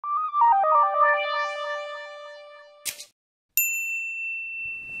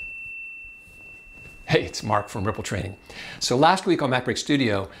Hey, it's Mark from Ripple Training. So last week on MacBreak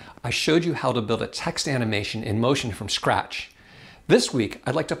Studio, I showed you how to build a text animation in Motion from scratch. This week,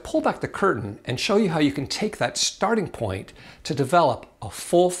 I'd like to pull back the curtain and show you how you can take that starting point to develop a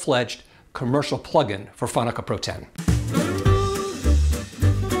full-fledged commercial plugin for Final Cut Pro 10.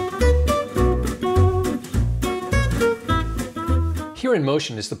 Here in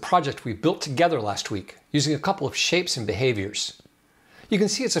Motion is the project we built together last week using a couple of shapes and behaviors. You can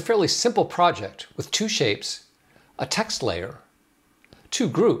see it's a fairly simple project with two shapes, a text layer, two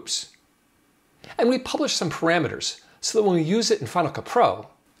groups, and we published some parameters so that when we use it in Final Cut Pro,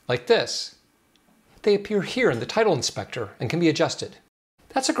 like this, they appear here in the title inspector and can be adjusted.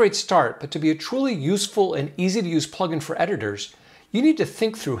 That's a great start, but to be a truly useful and easy to use plugin for editors, you need to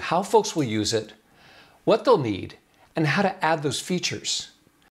think through how folks will use it, what they'll need, and how to add those features.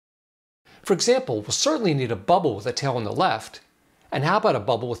 For example, we'll certainly need a bubble with a tail on the left, and how about a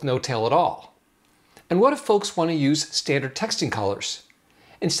bubble with no tail at all? And what if folks want to use standard texting colors?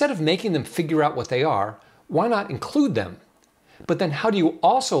 Instead of making them figure out what they are, why not include them? But then how do you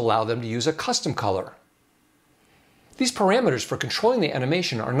also allow them to use a custom color? These parameters for controlling the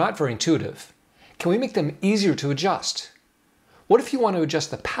animation are not very intuitive. Can we make them easier to adjust? What if you want to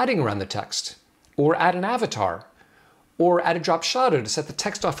adjust the padding around the text? Or add an avatar? Or add a drop shadow to set the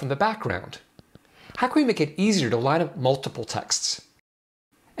text off from the background? How can we make it easier to line up multiple texts?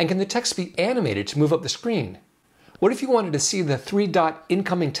 And can the text be animated to move up the screen? What if you wanted to see the 3-dot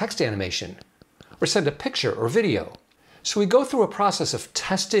incoming text animation? Or send a picture or video? So we go through a process of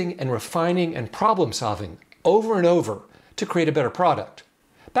testing and refining and problem solving over and over to create a better product.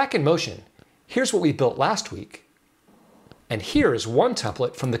 Back in Motion, here's what we built last week. And here is one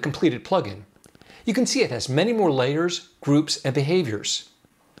template from the completed plugin. You can see it has many more layers, groups, and behaviors,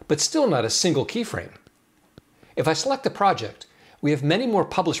 but still not a single keyframe. If I select the project, we have many more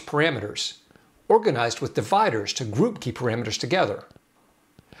published parameters, organized with dividers to group key parameters together.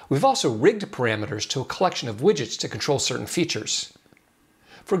 We've also rigged parameters to a collection of widgets to control certain features.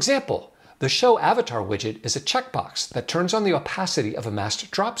 For example, the Show Avatar widget is a checkbox that turns on the opacity of a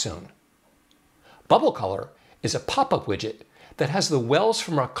masked drop zone. Bubble Color is a pop-up widget that has the wells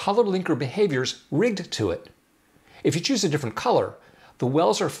from our color linker behaviors rigged to it. If you choose a different color, the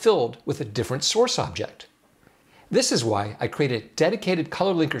wells are filled with a different source object. This is why I created dedicated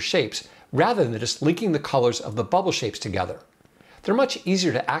color linker shapes rather than just linking the colors of the bubble shapes together. They're much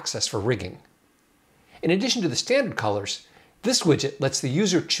easier to access for rigging. In addition to the standard colors, this widget lets the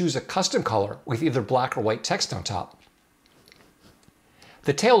user choose a custom color with either black or white text on top.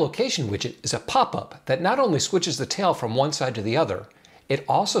 The tail location widget is a pop-up that not only switches the tail from one side to the other, it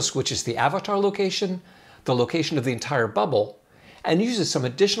also switches the avatar location, the location of the entire bubble, and uses some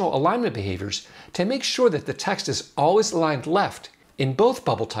additional alignment behaviors to make sure that the text is always aligned left in both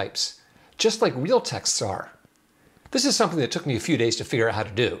bubble types, just like real texts are. This is something that took me a few days to figure out how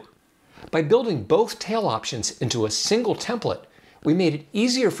to do. By building both tail options into a single template, we made it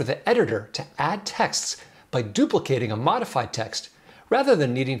easier for the editor to add texts by duplicating a modified text rather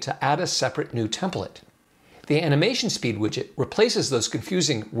than needing to add a separate new template. The animation speed widget replaces those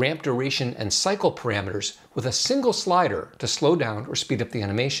confusing ramp duration and cycle parameters with a single slider to slow down or speed up the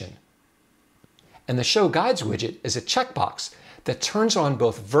animation. And the Show Guides widget is a checkbox that turns on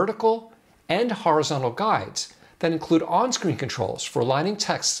both vertical and horizontal guides that include on-screen controls for aligning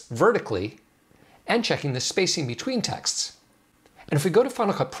texts vertically and checking the spacing between texts. And if we go to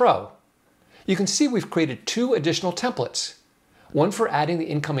Final Cut Pro, you can see we've created two additional templates, one for adding the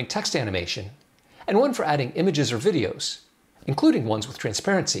incoming text animation and one for adding images or videos, including ones with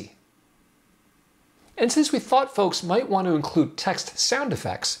transparency. And since we thought folks might want to include text sound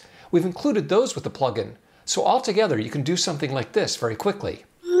effects, we've included those with the plugin, so altogether you can do something like this very quickly.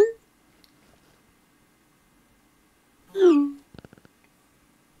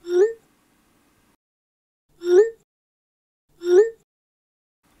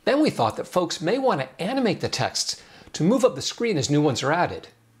 Then we thought that folks may want to animate the texts to move up the screen as new ones are added.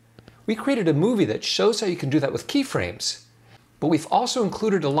 We created a movie that shows how you can do that with keyframes, but we've also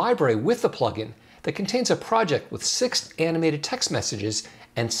included a library with the plugin that contains a project with 6 animated text messages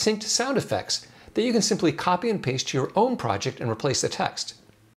and synced sound effects that you can simply copy and paste to your own project and replace the text.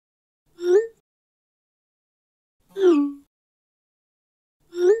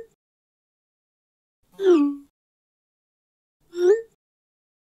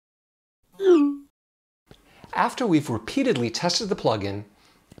 After we've repeatedly tested the plugin,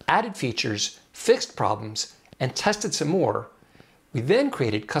 added features, fixed problems, and tested some more, we then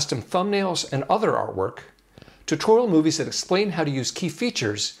created custom thumbnails and other artwork, tutorial movies that explain how to use key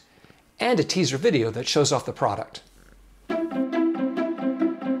features, and a teaser video that shows off the product.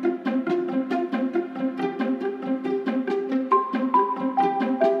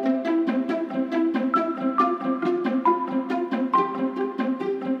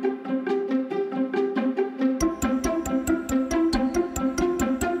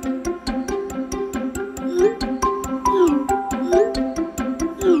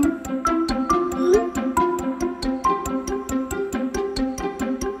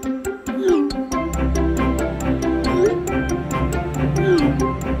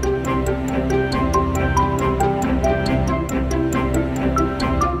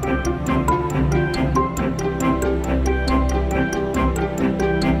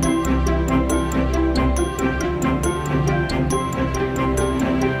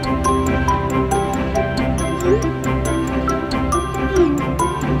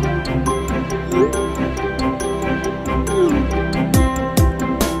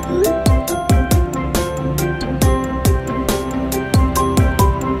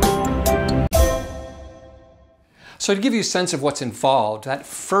 So to give you a sense of what's involved, that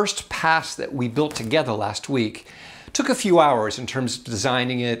first pass that we built together last week took a few hours in terms of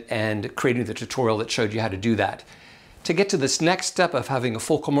designing it and creating the tutorial that showed you how to do that. To get to this next step of having a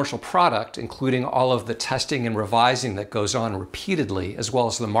full commercial product, including all of the testing and revising that goes on repeatedly, as well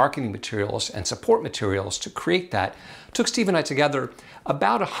as the marketing materials and support materials to create that, took Steve and I together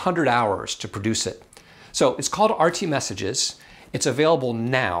about 100 hours to produce it. So it's called RT Messages. It's available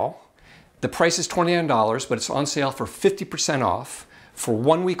now. The price is $29, but it's on sale for 50% off for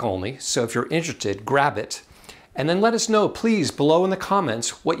 1 week only. So if you're interested, grab it. And then let us know, please, below in the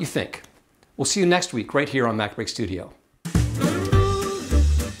comments what you think. We'll see you next week right here on MacBreak Studio.